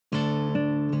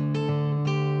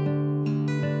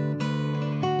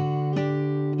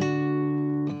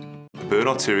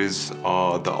Bernard series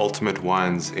are the ultimate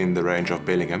wines in the range of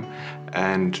Bellingham,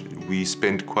 and we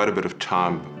spend quite a bit of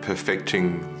time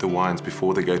perfecting the wines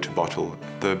before they go to bottle.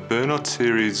 The Bernard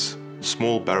series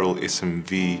small barrel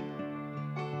S.M.V,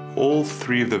 all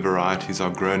three of the varieties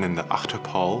are grown in the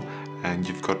Achterpaal, and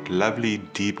you've got lovely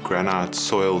deep granite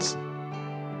soils.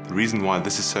 The reason why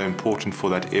this is so important for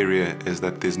that area is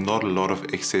that there's not a lot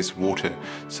of excess water,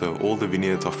 so all the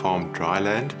vineyards are farmed dry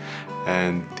land,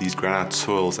 and these granite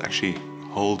soils actually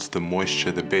holds the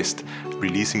moisture the best,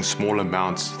 releasing small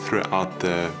amounts throughout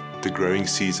the growing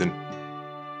season.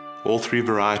 All three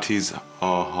varieties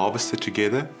are harvested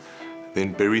together,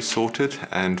 then berry sorted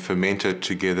and fermented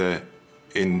together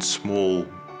in small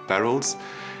barrels.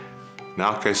 In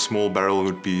our case, small barrel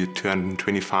would be a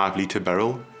 225 litre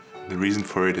barrel. The reason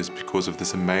for it is because of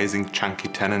this amazing chunky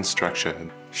tannin structure.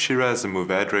 Shiraz and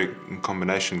Mourvèdre in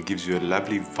combination gives you a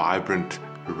lovely vibrant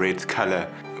red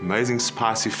colour, amazing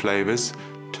spicy flavours,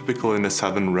 typical in a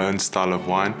southern Rhone style of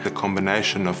wine. The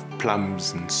combination of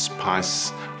plums and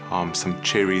spice, some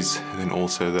cherries, and then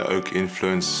also the oak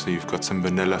influence, so you've got some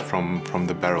vanilla from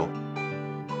the barrel.